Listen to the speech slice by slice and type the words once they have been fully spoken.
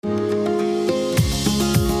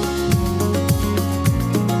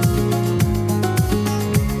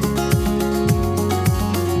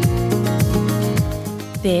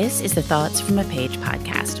This is the Thoughts from a Page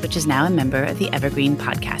podcast, which is now a member of the Evergreen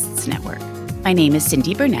Podcasts Network. My name is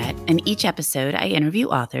Cindy Burnett, and each episode I interview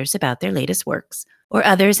authors about their latest works, or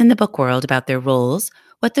others in the book world about their roles,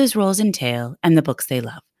 what those roles entail, and the books they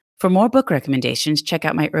love. For more book recommendations, check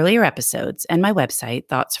out my earlier episodes and my website,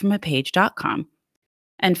 thoughtsfromapage.com,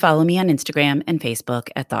 and follow me on Instagram and Facebook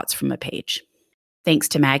at Thoughts From a Page. Thanks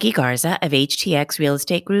to Maggie Garza of HTX Real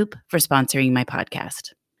Estate Group for sponsoring my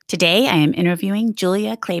podcast. Today, I am interviewing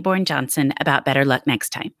Julia Claiborne Johnson about Better Luck Next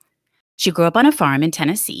Time. She grew up on a farm in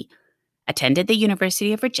Tennessee, attended the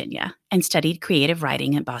University of Virginia, and studied creative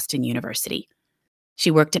writing at Boston University.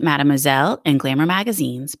 She worked at Mademoiselle and Glamour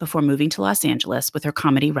magazines before moving to Los Angeles with her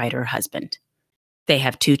comedy writer husband. They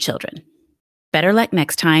have 2 children. Better Luck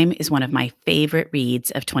Next Time is one of my favorite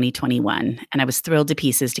reads of 2021, and I was thrilled to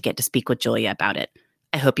pieces to get to speak with Julia about it.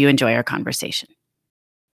 I hope you enjoy our conversation.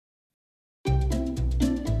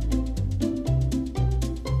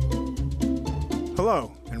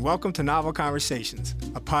 Hello, and welcome to Novel Conversations,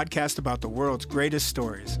 a podcast about the world's greatest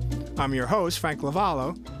stories. I'm your host, Frank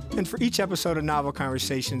Lavallo, and for each episode of Novel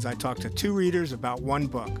Conversations, I talk to 2 readers about one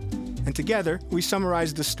book. And together, we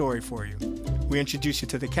summarize the story for you. We introduce you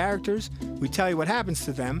to the characters, we tell you what happens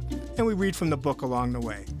to them, and we read from the book along the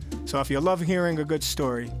way. So if you love hearing a good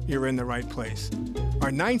story, you're in the right place.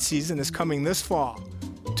 Our 9th season is coming this fall.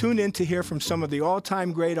 Tune in to hear from some of the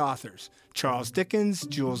all-time great authors, Charles Dickens,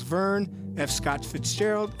 Jules Verne, F. Scott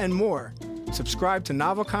Fitzgerald, and more. Subscribe to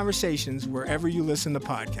Novel Conversations wherever you listen to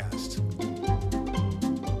podcasts.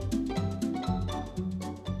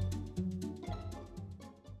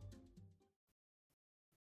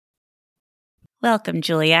 Welcome,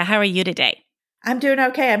 Julia. How are you today? I'm doing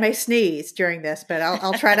okay. I may sneeze during this, but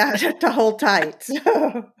I'll try to hold tight.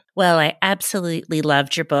 Well, I absolutely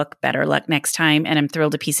loved your book, Better Luck Next Time, and I'm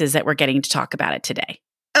thrilled to pieces that we're getting to talk about it today.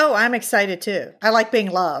 Oh, I'm excited too. I like being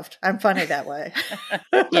loved. I'm funny that way.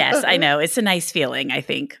 Yes, I know. It's a nice feeling, I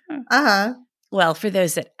think. Uh-huh. Well, for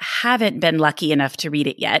those that haven't been lucky enough to read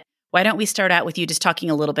it yet, why don't we start out with you just talking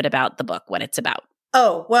a little bit about the book, what it's about?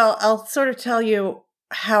 Oh, well, I'll sort of tell you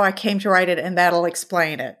how I came to write it, and that'll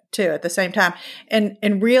explain it too at the same time.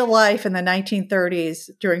 In real life in the 1930s,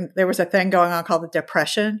 there was a thing going on called the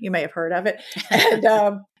Depression. You may have heard of it.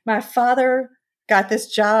 And my father got this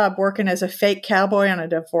job working as a fake cowboy on a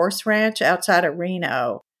divorce ranch outside of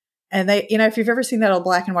Reno. And they, if you've ever seen that old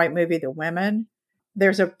black and white movie, The Women,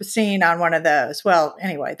 there's a scene on one of those. Well,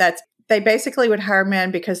 anyway, they basically would hire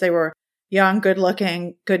men because they were young, good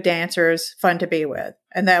looking, good dancers, fun to be with.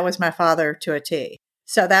 And that was my father to a T.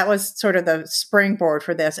 So that was sort of the springboard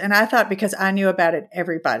for this. And I thought because I knew about it,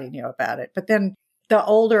 everybody knew about it. But then the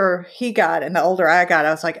older he got and the older I got,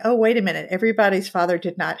 I was like, oh, wait a minute. Everybody's father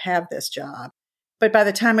did not have this job. But by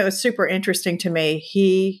the time it was super interesting to me,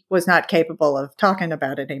 he was not capable of talking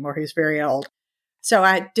about it anymore. He was very old. So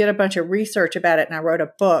I did a bunch of research about it and I wrote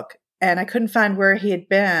a book. And I couldn't find where he had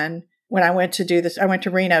been when I went to do this. I went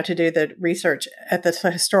to Reno to do the research at the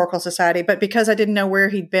Historical Society. But because I didn't know where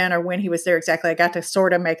he'd been or when he was there exactly, I got to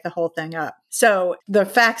sort of make the whole thing up. So the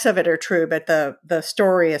facts of it are true, but the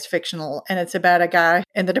story is fictional. And it's about a guy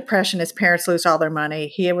in the Depression. His parents lose all their money.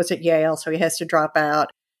 He was at Yale, so he has to drop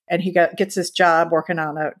out. And he gets this job working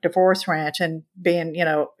on a divorce ranch and being,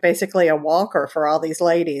 basically a walker for all these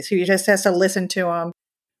ladies. He just has to listen to them,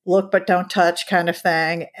 look but don't touch kind of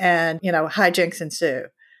thing. And, hijinks ensue.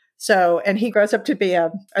 So, and he grows up to be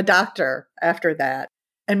a doctor after that.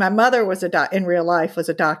 And my mother was in real life was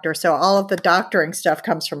a doctor. So all of the doctoring stuff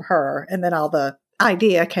comes from her. And then all the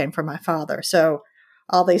idea came from my father. So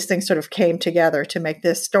all these things sort of came together to make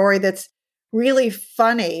this story that's really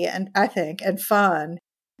funny and I think, and fun.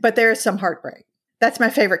 But there is some heartbreak. That's my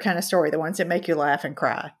favorite kind of story, the ones that make you laugh and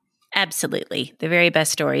cry. Absolutely. The very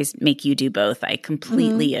best stories make you do both. I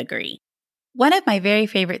completely agree. One of my very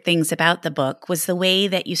favorite things about the book was the way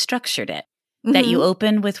that you structured it, that you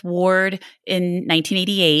open with Ward in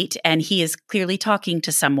 1988, and he is clearly talking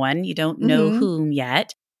to someone. You don't know whom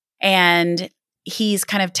yet. And he's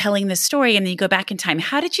kind of telling this story, and then you go back in time.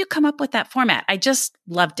 How did you come up with that format? I just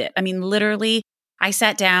loved it. I mean, literally, I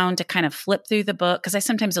sat down to kind of flip through the book because I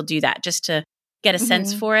sometimes will do that just to get a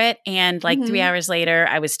sense for it. And 3 hours later,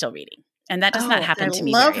 I was still reading. And that does not happen to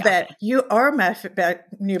me. I love very that. often. You are my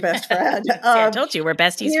new best friend. See, I told you, we're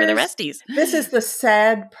besties for the resties. This is the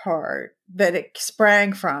sad part that it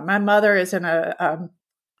sprang from. My mother is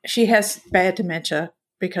she has bad dementia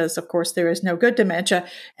because, of course, there is no good dementia.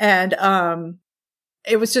 And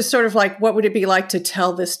it was just sort of like, what would it be like to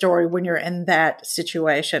tell this story when you're in that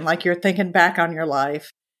situation? Like you're thinking back on your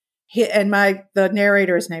life. The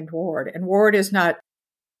narrator is named Ward, and Ward is not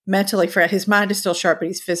mentally frail. His mind is still sharp, but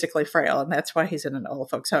he's physically frail. And that's why he's in an old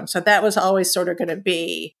folks home. So that was always sort of going to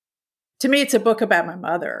be, to me, it's a book about my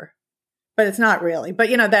mother, but it's not really. But,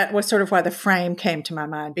 that was sort of why the frame came to my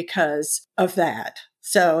mind because of that.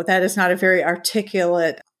 So that is not a very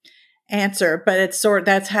articulate answer, but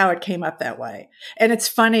that's how it came up that way. And it's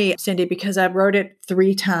funny, Cindy, because I wrote it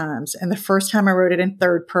 3 times. And the first time I wrote it in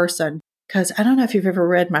third person, because I don't know if you've ever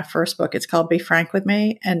read my first book. It's called Be Frank with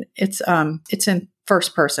Me. And it's in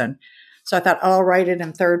first person. So I thought, I'll write it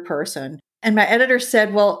in third person. And my editor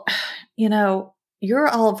said, well, you're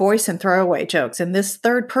all voice and throwaway jokes. And this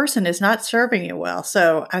third person is not serving you well.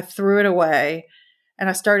 So I threw it away. And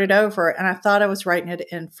I started over and I thought I was writing it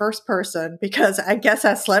in first person because I guess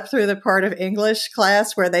I slept through the part of English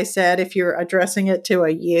class where they said if you're addressing it to a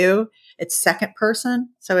you, it's second person.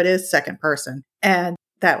 So it is second person. And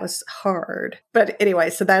that was hard. But anyway,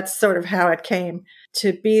 so that's sort of how it came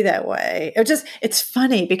to be that way. It's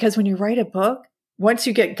funny because when you write a book, once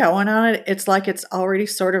you get going on it, it's like it's already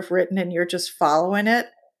sort of written and you're just following it.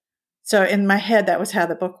 So in my head, that was how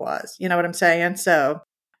the book was. You know what I'm saying?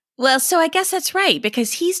 Well, so I guess that's right,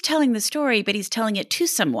 because he's telling the story, but he's telling it to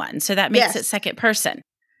someone. So that makes it second person.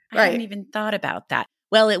 I hadn't even thought about that.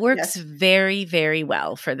 Well, it works very, very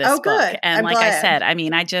well for this book. Good. And I'm like glad. I said, I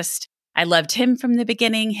mean, I loved him from the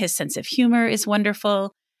beginning. His sense of humor is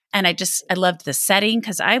wonderful. And I loved the setting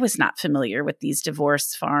because I was not familiar with these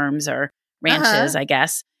divorce farms or ranches, I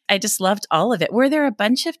guess. I just loved all of it. Were there a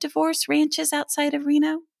bunch of divorce ranches outside of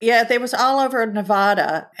Reno? Yeah, they was all over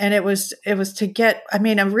Nevada. And it was to get,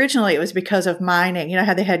 originally it was because of mining. You know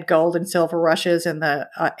how they had gold and silver rushes in the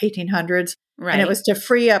 1800s? Right. And it was to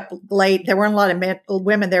free up there weren't a lot of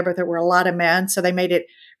women there, but there were a lot of men. So they made it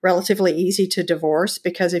relatively easy to divorce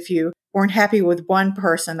because if you weren't happy with one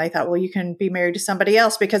person, they thought, well, you can be married to somebody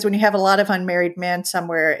else because when you have a lot of unmarried men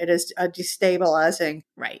somewhere, it is destabilizing.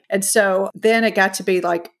 Right. And so then it got to be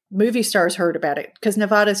like movie stars heard about it because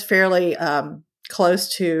Nevada is fairly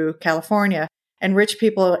close to California and rich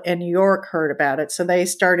people in New York heard about it. So they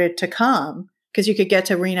started to come because you could get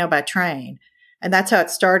to Reno by train. And that's how it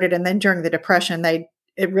started. And then during the Depression,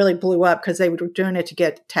 it really blew up because they were doing it to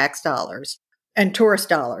get tax dollars and tourist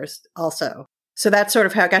dollars also. So that's sort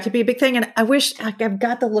of how it got to be a big thing. And I wish I've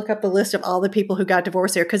got to look up the list of all the people who got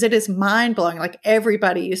divorced there because it is mind blowing. Like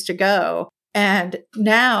everybody used to go. And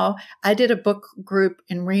now I did a book group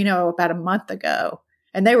in Reno about a month ago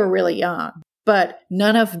and they were really young, but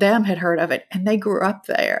none of them had heard of it. And they grew up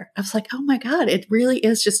there. I was like, oh my God, it really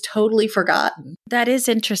is just totally forgotten. That is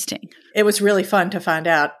interesting. It was really fun to find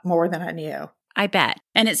out more than I knew. I bet.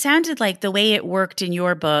 And it sounded like the way it worked in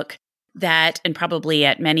your book that, and probably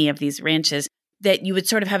at many of these ranches, that you would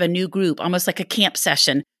sort of have a new group, almost like a camp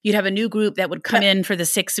session. You'd have a new group that would come in for the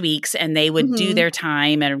 6 weeks and they would do their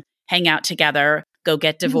time and hang out together, go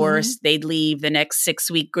get divorced. They'd leave. The next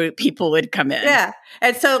 6-week group people would come in. Yeah.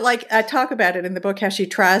 And so like I talk about it in the book, how she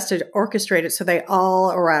tries to orchestrate it so they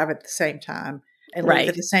all arrive at the same time and leave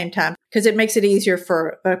at the same time because it makes it easier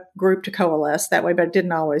for a group to coalesce that way, but it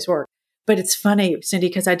didn't always work. But it's funny, Cindy,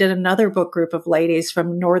 because I did another book group of ladies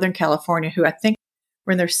from Northern California who I think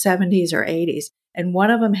were in their 70s or 80s. And one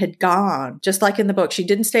of them had gone, just like in the book. She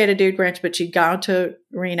didn't stay at a dude ranch, but she'd gone to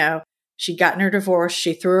Reno. She'd gotten her divorce.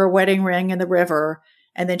 She threw her wedding ring in the river.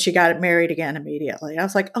 And then she got married again immediately. I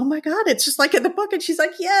was like, oh my God, it's just like in the book. And she's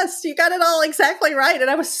like, yes, you got it all exactly right. And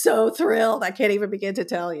I was so thrilled. I can't even begin to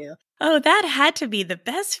tell you. Oh, that had to be the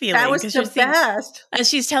best feeling. That was the best. As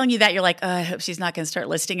she's telling you that, you're like, oh, I hope she's not going to start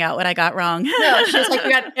listing out what I got wrong. No, she's like, you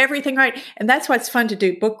got everything right. And that's why it's fun to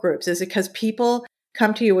do book groups is because people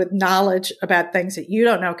come to you with knowledge about things that you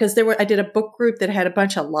don't know. Because I did a book group that had a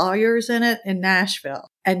bunch of lawyers in it in Nashville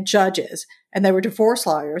and judges, and they were divorce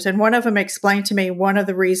lawyers. And one of them explained to me one of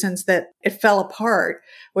the reasons that it fell apart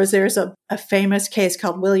was there's a famous case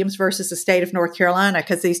called Williams versus the state of North Carolina,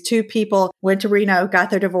 because these two people went to Reno,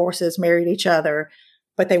 got their divorces, married each other,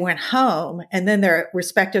 but they went home and then their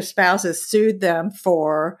respective spouses sued them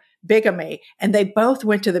for bigamy. And they both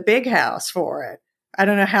went to the big house for it. I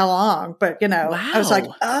don't know how long, but Wow. I was like,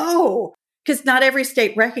 oh, because not every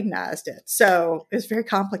state recognized it. So it was very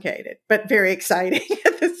complicated, but very exciting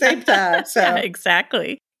at the same time. So Yeah,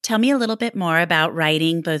 exactly. Tell me a little bit more about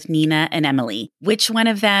writing both Nina and Emily. Which one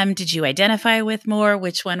of them did you identify with more?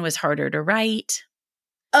 Which one was harder to write?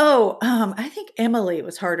 I think Emily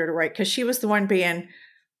was harder to write because she was the one being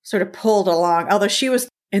sort of pulled along. Although she was,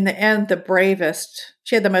 in the end, the bravest.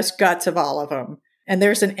 She had the most guts of all of them. And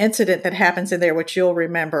there's an incident that happens in there, which you'll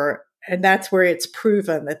remember. And that's where it's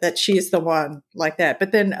proven that she's the one like that.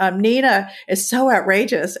 But then Nina is so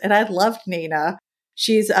outrageous. And I loved Nina.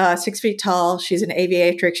 She's 6 feet tall. She's an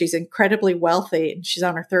aviatrix. She's incredibly wealthy, and she's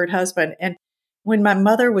on her third husband. And when my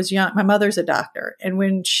mother was young, my mother's a doctor. And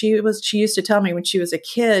when she used to tell me when she was a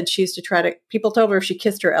kid, she used to people told her if she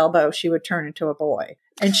kissed her elbow, she would turn into a boy.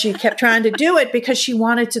 And she kept trying to do it because she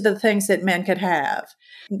wanted the things that men could have.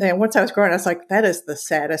 And then once I was growing, I was like, that is the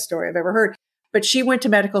saddest story I've ever heard. But she went to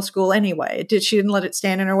medical school anyway. She didn't let it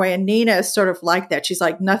stand in her way. And Nina is sort of like that. She's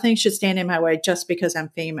like, nothing should stand in my way just because I'm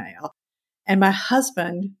female. And my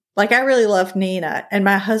husband, like, I really loved Nina, and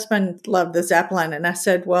my husband loved the Zeppelin. And I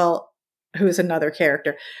said, well, who's another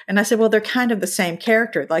character? And I said, well, they're kind of the same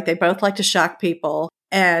character. Like, they both like to shock people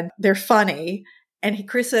and they're funny. And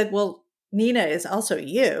Chris said, well, Nina is also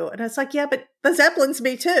you. And I was like, yeah, but the Zeppelin's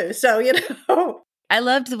me too. So, I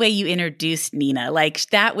loved the way you introduced Nina. Like,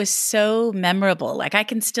 that was so memorable. Like, I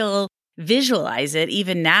can still visualize it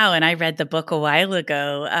even now. And I read the book a while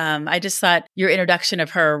ago. I just thought your introduction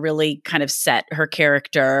of her really kind of set her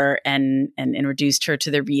character and introduced her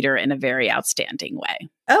to the reader in a very outstanding way.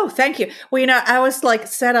 Oh, thank you. Well, I was like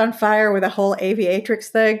set on fire with the whole aviatrix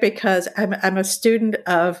thing because I'm a student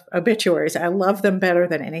of obituaries. I love them better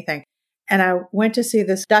than anything. And I went to see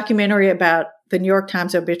this documentary about the New York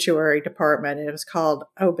Times obituary department. And it was called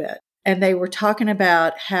Obit. And they were talking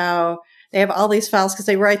about how they have all these files because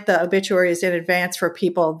they write the obituaries in advance for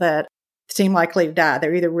people that seem likely to die.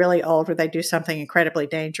 They're either really old or they do something incredibly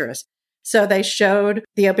dangerous. So they showed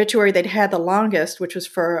the obituary they'd had the longest, which was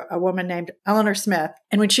for a woman named Eleanor Smith.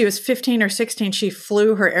 And when she was 15 or 16, she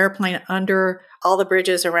flew her airplane under all the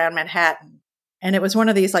bridges around Manhattan. And it was one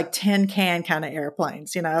of these like tin can kind of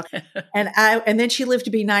airplanes, and then she lived to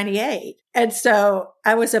be 98. And so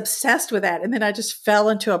I was obsessed with that. And then I just fell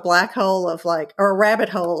into a black hole or a rabbit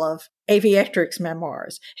hole of aviatrix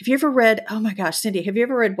memoirs. Have you ever read, oh my gosh, Cindy, have you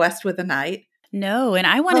ever read West with the Night? No, and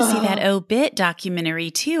I want to see that Obit documentary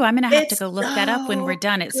too. I'm going to have to go look that up when we're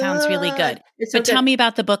done. It sounds really good. But tell me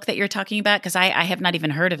about the book that you're talking about, because I have not even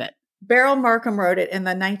heard of it. Beryl Markham wrote it in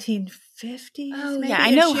the 1950s. Oh, maybe? Yeah, I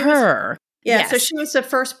know her. So she was the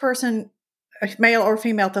first person, male or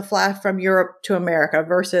female, to fly from Europe to America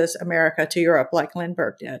versus America to Europe, like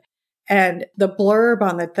Lindbergh did. And the blurb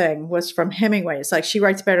on the thing was from Hemingway. It's like, she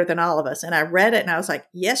writes better than all of us. And I read it and I was like,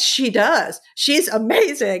 yes, she does. She's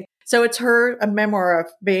amazing. So it's a memoir of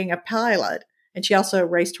being a pilot. And she also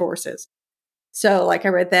raced horses. So I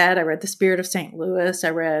read that. I read The Spirit of St. Louis. I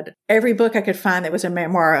read every book I could find that was a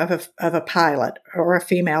memoir of a pilot or a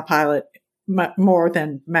female pilot, more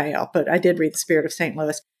than male. But I did read The Spirit of St.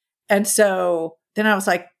 Louis. And so then I was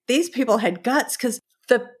like, these people had guts, because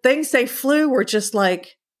the things they flew were just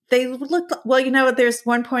like, they looked, well, there's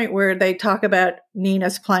one point where they talk about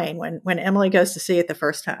Nina's plane when Emily goes to see it the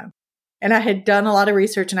first time. And I had done a lot of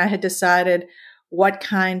research and I had decided what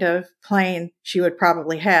kind of plane she would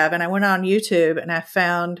probably have. And I went on YouTube and I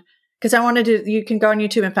found, because you can go on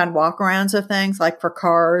YouTube and find walk-arounds of things like for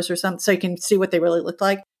cars or something, so you can see what they really look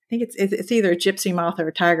like. I think it's either a gypsy moth or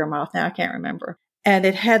a tiger moth. Now I can't remember. And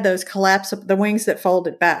it had those the wings that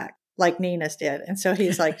folded back like Nina's did. And so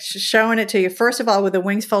he's like showing it to you. First of all, with the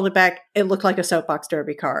wings folded back, it looked like a soapbox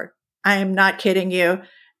derby card. I am not kidding you.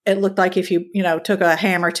 It looked like if you, took a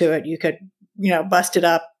hammer to it, you could, bust it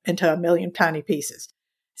up into a million tiny pieces.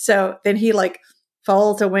 So then he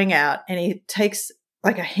folds a wing out and he takes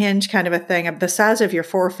like a hinge kind of a thing of the size of your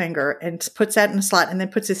forefinger and puts that in a slot and then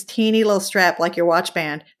puts this teeny little strap like your watch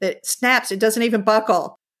band that snaps. It doesn't even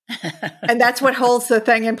buckle. And that's what holds the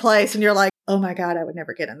thing in place. And you're like, oh my God, I would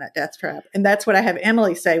never get in that death trap. And that's what I have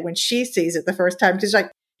Emily say when she sees it the first time. She's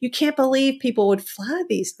like, you can't believe people would fly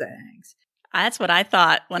these things. That's what I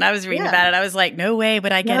thought when I was reading about it. I was like, no way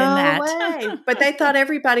would I get in that. No way. But they thought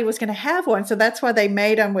everybody was going to have one. So that's why they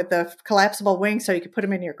made them with the collapsible wings so you could put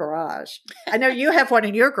them in your garage. I know you have one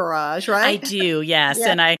in your garage, right? I do, yes. Yeah.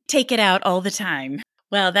 And I take it out all the time.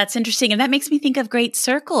 Well, that's interesting. And that makes me think of Great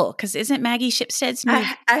Circle, because isn't Maggie Shipstead's new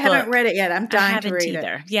I haven't read it yet. I'm dying to read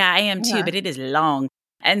it. Yeah, I am too, but it is long.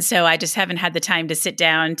 And so I just haven't had the time to sit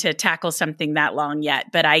down to tackle something that long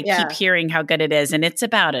yet. But I keep hearing how good it is. And it's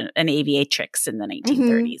about an aviatrix in the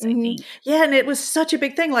 1930s, I think. Yeah, and it was such a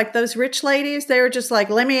big thing. Like those rich ladies, they were just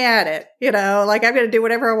like, let me at it. I'm going to do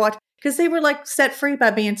whatever I want. Because they were set free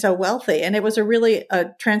by being so wealthy. And it was a really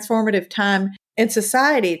transformative time in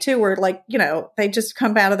society too, where they just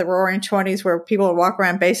come out of the roaring 20s where people would walk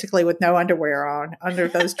around basically with no underwear on under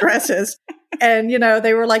those dresses. And,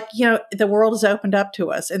 they were like, the world has opened up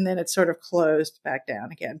to us. And then it sort of closed back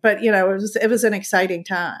down again. But, it was an exciting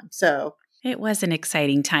time. So it was an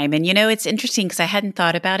exciting time. And, it's interesting because I hadn't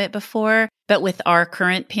thought about it before, but with our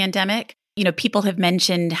current pandemic, people have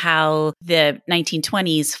mentioned how the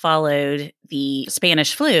 1920s followed the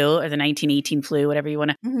Spanish flu or the 1918 flu, whatever you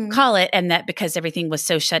want to call it. And that because everything was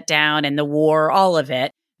so shut down and the war, all of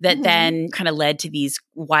it, that then kind of led to these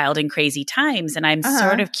wild and crazy times. And I'm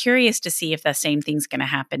sort of curious to see if the same thing's going to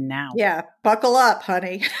happen now. Yeah. Buckle up,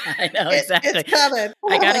 honey. I know, exactly. It's coming.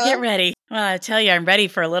 I got to get ready. Well, I tell you, I'm ready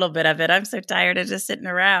for a little bit of it. I'm so tired of just sitting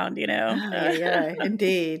around, Yeah,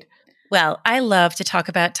 indeed. Well, I love to talk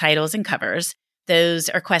about titles and covers. Those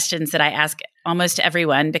are questions that I ask almost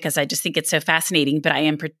everyone because I just think it's so fascinating, but I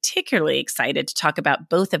am particularly excited to talk about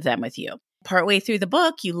both of them with you. Partway through the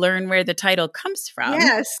book, you learn where the title comes from.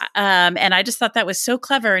 Yes. And I just thought that was so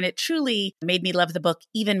clever, and it truly made me love the book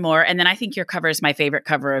even more. And then I think your cover is my favorite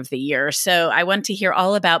cover of the year. So I want to hear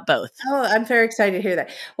all about both. Oh, I'm very excited to hear that.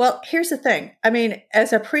 Well, here's the thing. I mean,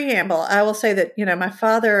 as a preamble, I will say that, my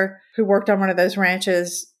father, who worked on one of those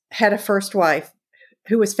ranches, had a first wife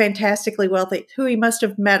who was fantastically wealthy, who he must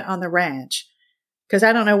have met on the ranch. Because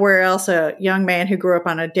I don't know where else a young man who grew up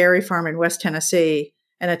on a dairy farm in West Tennessee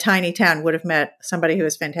in a tiny town would have met somebody who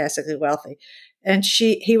was fantastically wealthy. And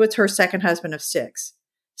he was her second husband of 6.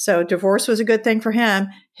 So divorce was a good thing for him.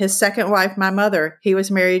 His second wife, my mother, he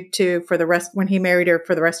was married to when he married her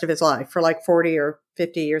for the rest of his life, for like 40 or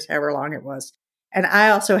 50 years, however long it was. And I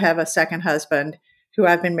also have a second husband who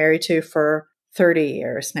I've been married to for 30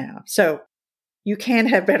 years now. So you can't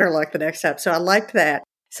have better luck the next time. So I liked that.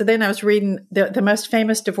 So then I was reading the most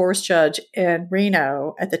famous divorce judge in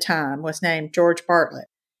Reno at the time was named George Bartlett.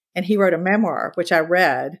 And he wrote a memoir, which I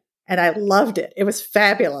read, and I loved it. It was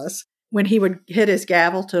fabulous. When he would hit his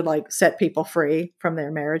gavel to set people free from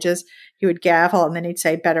their marriages, he would gavel and then he'd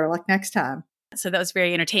say, better luck next time. So that was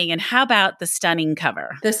very entertaining. And how about the stunning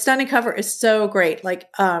cover? The stunning cover is so great.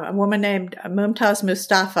 A woman named Mumtaz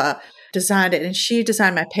Mustafa designed it, and she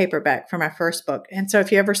designed my paperback for my first book. And so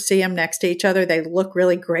if you ever see them next to each other, they look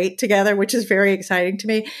really great together, which is very exciting to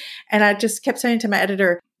me. And I just kept saying to my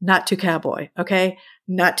editor, not too cowboy, okay?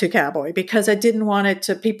 Not too cowboy, because I didn't want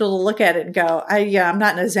people to look at it and go, I'm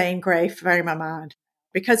not in a Zane Grey frame of mind,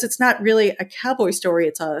 because it's not really a cowboy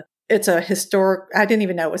story. It's a historic. I didn't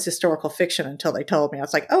even know it was historical fiction until they told me. I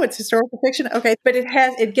was like, oh, it's historical fiction. Okay. But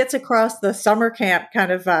it gets across the summer camp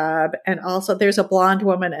kind of vibe. And also there's a blonde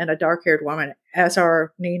woman and a dark haired woman, as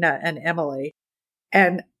are Nina and Emily.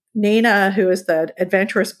 And Nina, who is the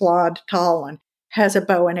adventurous blonde tall one, has a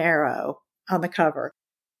bow and arrow on the cover.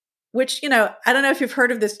 Which, I don't know if you've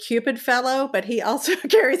heard of this Cupid fellow, but he also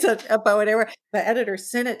carries a bow and arrow. The editor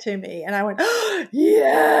sent it to me and I went, oh,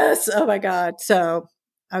 yes. Oh my God. So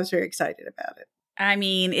I was very excited about it. I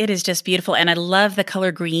mean, it is just beautiful. And I love the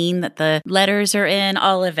color green that the letters are in,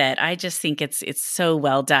 all of it. I just think it's so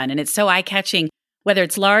well done. And it's so eye-catching, whether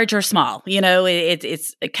it's large or small.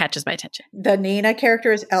 It catches my attention. The Nina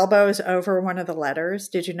character's elbow is over one of the letters.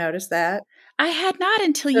 Did you notice that? I had not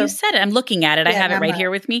until you said it. I'm looking at it. I have it right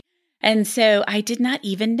here with me. And so I did not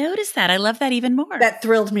even notice that. I love that even more. That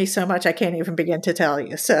thrilled me so much, I can't even begin to tell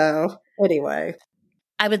you. So anyway.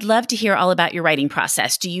 I would love to hear all about your writing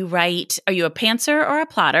process. Are you a pantser or a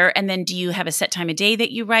plotter? And then do you have a set time of day that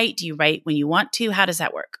you write? Do you write when you want to? How does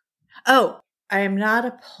that work? Oh, I am not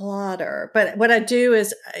a plotter, but what I do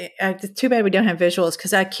is, it's too bad we don't have visuals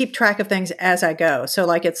because I keep track of things as I go. So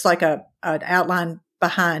it's like an outline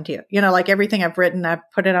behind you, everything I've written, I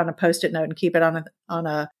put it on a Post-it note and keep it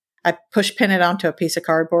I push pin it onto a piece of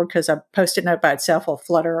cardboard because a Post-it note by itself will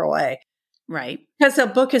flutter away. Right. Because the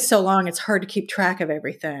book is so long, it's hard to keep track of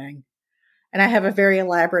everything. And I have a very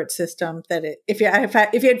elaborate system that if you had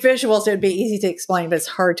visuals, it would be easy to explain, but it's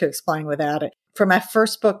hard to explain without it. For my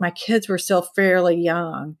first book, my kids were still fairly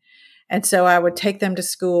young. And so I would take them to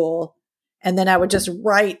school and then I would just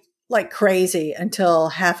write like crazy until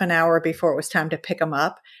half an hour before it was time to pick them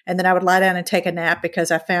up. And then I would lie down and take a nap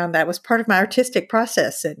because I found that was part of my artistic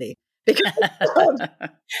process, Cindy, because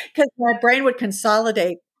my brain would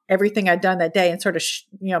consolidate everything I'd done that day and sort of,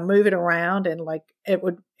 move it around. And it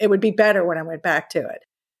would be better when I went back to it.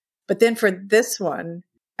 But then for this one,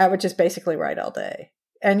 I would just basically write all day.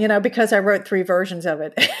 And, because I wrote 3 versions of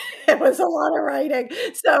it, it was a lot of writing.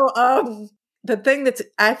 So the thing that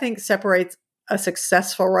I think separates a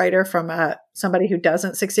successful writer from somebody who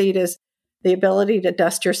doesn't succeed is the ability to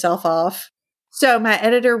dust yourself off. So my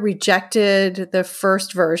editor rejected the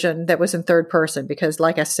first version that was in third person because,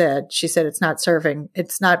 like I said, she said it's not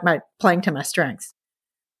playing to my strengths.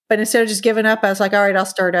 But instead of just giving up, I was like, all right, I'll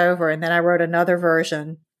start over. And then I wrote another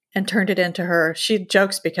version and turned it into her. She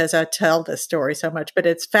jokes because I tell this story so much, but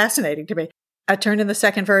it's fascinating to me. I turned in the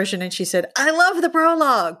second version and she said, I love the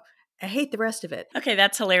prologue. I hate the rest of it. Okay,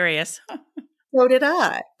 that's hilarious. So did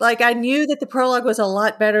I. Like, I knew that the prologue was a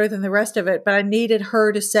lot better than the rest of it, but I needed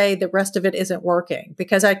her to say the rest of it isn't working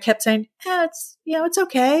because I kept saying, it's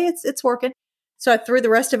okay. It's working. So I threw the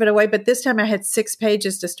rest of it away. But this time I had 6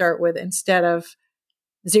 pages to start with instead of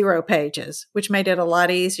 0 pages, which made it a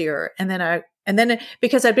lot easier. And then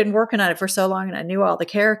because I'd been working on it for so long and I knew all the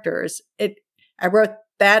characters, I wrote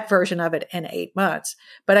that version of it in 8 months,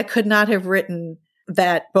 but I could not have written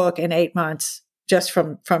that book in 8 months just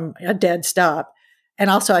from a dead stop. And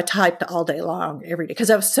also I typed all day long every day because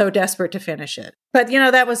I was so desperate to finish it. But,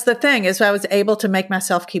 that was the thing is I was able to make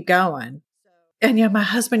myself keep going. And, my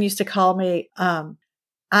husband used to call me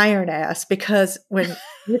iron ass because when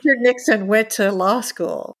Richard Nixon went to law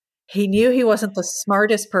school, he knew he wasn't the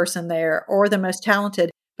smartest person there or the most talented.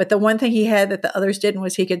 But the one thing he had that the others didn't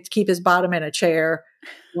was he could keep his bottom in a chair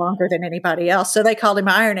longer than anybody else. So they called him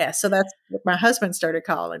iron ass. So that's what my husband started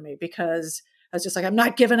calling me because I was just like, I'm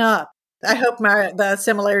not giving up. I hope the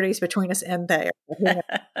similarities between us end there.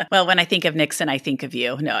 Well, when I think of Nixon, I think of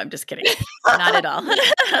you. No, I'm just kidding. Not at all.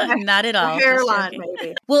 Not at all. Hairline,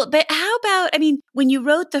 maybe. Well, but how about, when you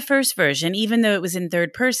wrote the first version, even though it was in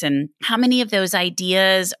third person, how many of those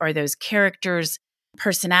ideas or those characters,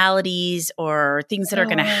 personalities, or things that are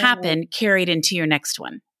going to happen carried into your next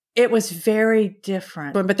one? It was very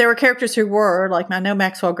different. But there were characters who were, like, I know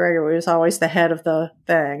Maxwell Gregory was always the head of the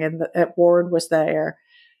thing, and Ward was there.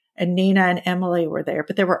 And Nina and Emily were there,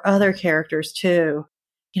 but there were other characters too.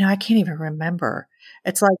 I can't even remember.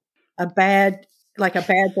 It's like a bad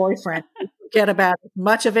boyfriend. You forget about as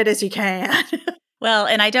much of it as you can. Well,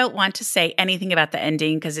 and I don't want to say anything about the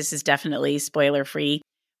ending because this is definitely spoiler free.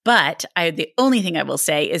 But the only thing I will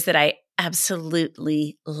say is that I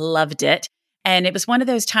absolutely loved it. And it was one of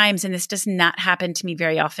those times, and this does not happen to me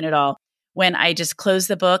very often at all, when I just close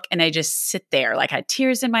the book and I just sit there, like I had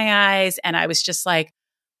tears in my eyes. And I was just like,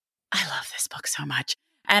 I love this book so much.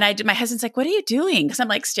 And my husband's like, what are you doing? Because I'm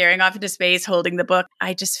like staring off into space, holding the book.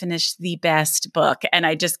 I just finished the best book and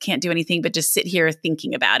I just can't do anything but just sit here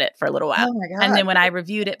thinking about it for a little while. Oh my God. And then when I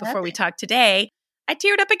reviewed it before we talked today, I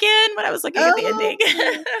teared up again when I was looking at the ending.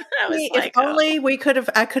 I was if only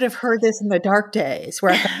I could have heard this in the dark days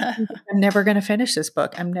where I thought, I'm never going to finish this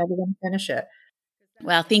book. I'm never going to finish it.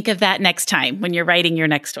 Well, think of that next time when you're writing your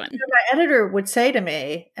next one. My editor would say to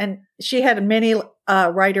me, and she had many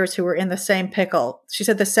writers who were in the same pickle. She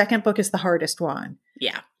said the second book is the hardest one.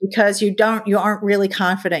 Yeah. Because you aren't really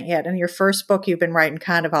confident yet. In your first book, you've been writing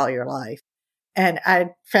kind of all your life. And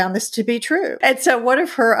I found this to be true. And so one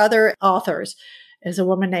of her other authors is a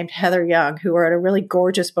woman named Heather Young, who wrote a really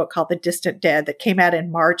gorgeous book called The Distant Dead that came out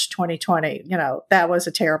in March 2020. That was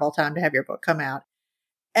a terrible time to have your book come out.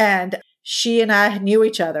 And she and I knew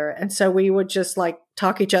each other. And so we would just like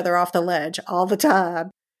talk each other off the ledge all the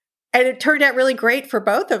time. And it turned out really great for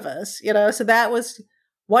both of us, so that was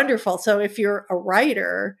wonderful. So if you're a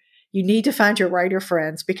writer, you need to find your writer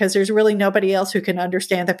friends because there's really nobody else who can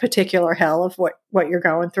understand the particular hell of what you're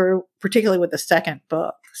going through, particularly with the second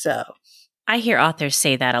book. So I hear authors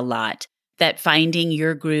say that a lot, that finding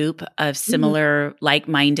your group of similar,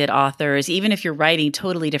 like-minded authors, even if you're writing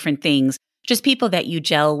totally different things, just people that you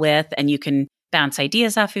gel with and you can bounce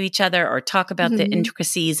ideas off of each other or talk about the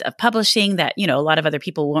intricacies of publishing that, a lot of other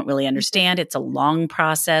people won't really understand. It's a long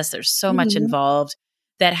process. There's so much involved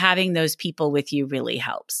that having those people with you really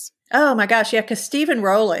helps. Oh my gosh. Yeah. Because Stephen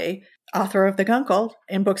Rowley, author of The Guncle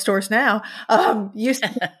in bookstores now, used to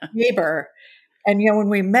be a neighbor. And, when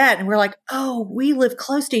we met and we're like, oh, we live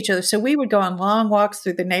close to each other. So we would go on long walks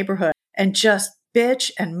through the neighborhood and just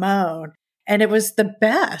bitch and moan. And it was the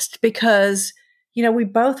best because, we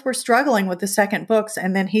both were struggling with the second books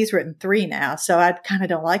and then he's written 3 now. So I kind of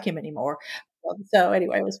don't like him anymore. So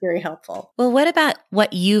anyway, it was very helpful. Well, what about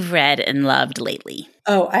what you've read and loved lately?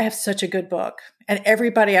 Oh, I have such a good book. And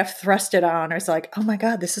everybody I've thrust it on is like, oh my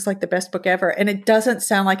God, this is like the best book ever. And it doesn't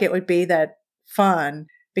sound like it would be that fun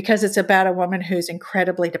because it's about a woman who's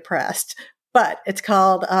incredibly depressed. But it's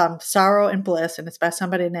called Sorrow and Bliss, and it's by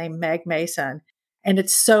somebody named Meg Mason. And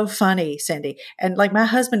it's so funny, Cindy. And like my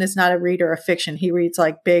husband is not a reader of fiction. He reads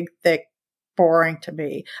like big, thick, boring to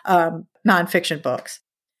me, nonfiction books.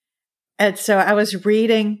 And so I was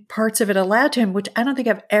reading parts of it aloud to him, which I don't think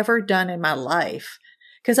I've ever done in my life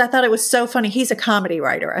because I thought it was so funny. He's a comedy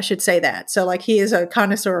writer. I should say that. So like he is a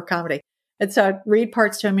connoisseur of comedy. And so I'd read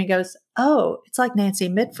parts to him. He goes, oh, it's like Nancy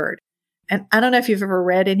Mitford. And I don't know if you've ever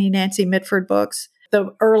read any Nancy Mitford books.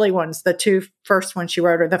 The early ones, the 2 first ones she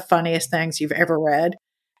wrote are the funniest things you've ever read.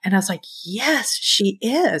 And I was like, yes, she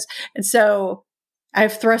is. And so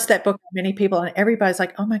I've thrust that book to many people and everybody's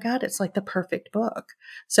like, oh my God, it's like the perfect book.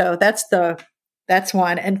 So that's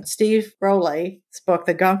one. And Steve Rowley's book,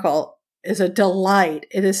 The Guncle, is a delight.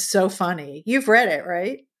 It is so funny. You've read it,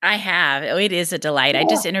 right? I have. Oh, it is a delight. Yeah. I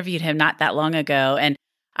just interviewed him not that long ago, and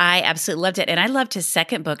I absolutely loved it. And I loved his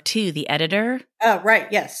second book too, The Editor. Oh, right.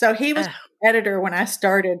 Yes. So he was editor when I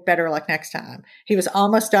started Better Luck Next Time. He was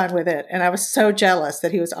almost done with it. And I was so jealous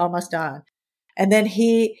that he was almost done. And then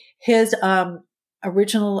his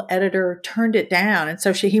original editor turned it down. And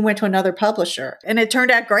so he went to another publisher, and it turned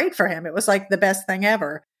out great for him. It was like the best thing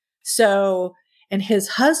ever. So, and his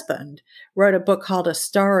husband wrote a book called A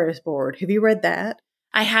Star is Born. Have you read that?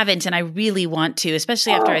 I haven't, and I really want to,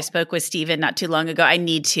 especially after I spoke with Stephen not too long ago. I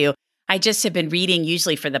need to. I just have been reading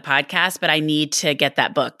usually for the podcast, but I need to get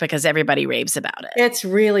that book because everybody raves about it. It's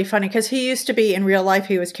really funny because he used to be, in real life,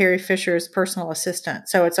 he was Carrie Fisher's personal assistant.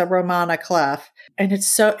 So it's a Romana Clough. And it's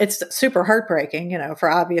super heartbreaking,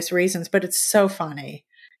 for obvious reasons, but it's so funny.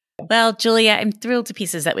 Well, Julia, I'm thrilled to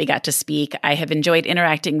pieces that we got to speak. I have enjoyed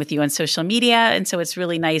interacting with you on social media, and so it's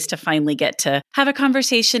really nice to finally get to have a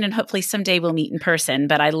conversation, and hopefully someday we'll meet in person.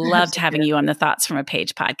 But I loved having you on the Thoughts from a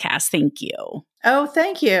Page podcast. Thank you. Oh,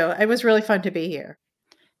 thank you. It was really fun to be here.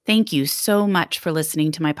 Thank you so much for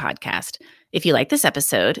listening to my podcast. If you liked this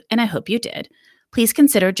episode, and I hope you did, please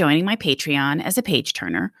consider joining my Patreon as a page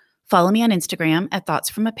turner. Follow me on Instagram at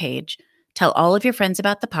Thoughts from a Page. Tell all of your friends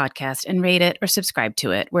about the podcast and rate it or subscribe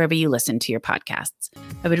to it wherever you listen to your podcasts.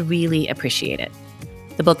 I would really appreciate it.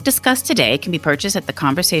 The book discussed today can be purchased at the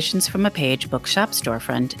Conversations from a Page bookshop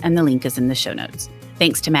storefront, and the link is in the show notes.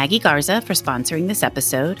 Thanks to Maggie Garza for sponsoring this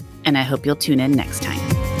episode, and I hope you'll tune in next time.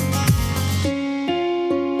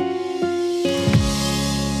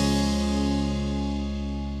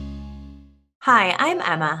 Hi, I'm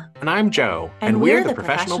Emma. And I'm Joe. And we're the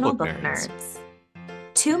Professional Book Nerds.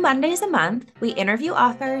 2 Mondays a month, we interview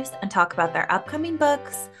authors and talk about their upcoming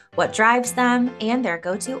books, what drives them, and their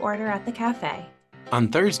go-to order at the cafe. On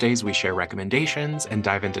Thursdays, we share recommendations and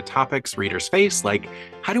dive into topics readers face, like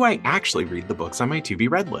how do I actually read the books on my to-be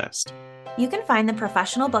read list? You can find the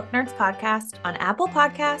Professional Book Nerds podcast on Apple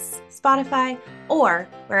Podcasts, Spotify, or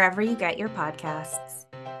wherever you get your podcasts.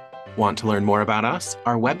 Want to learn more about us?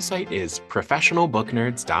 Our website is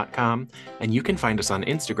professionalbooknerds.com, and you can find us on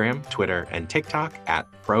Instagram, Twitter, and TikTok at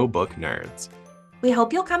ProBookNerds. We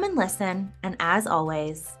hope you'll come and listen, and as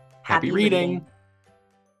always, Happy reading.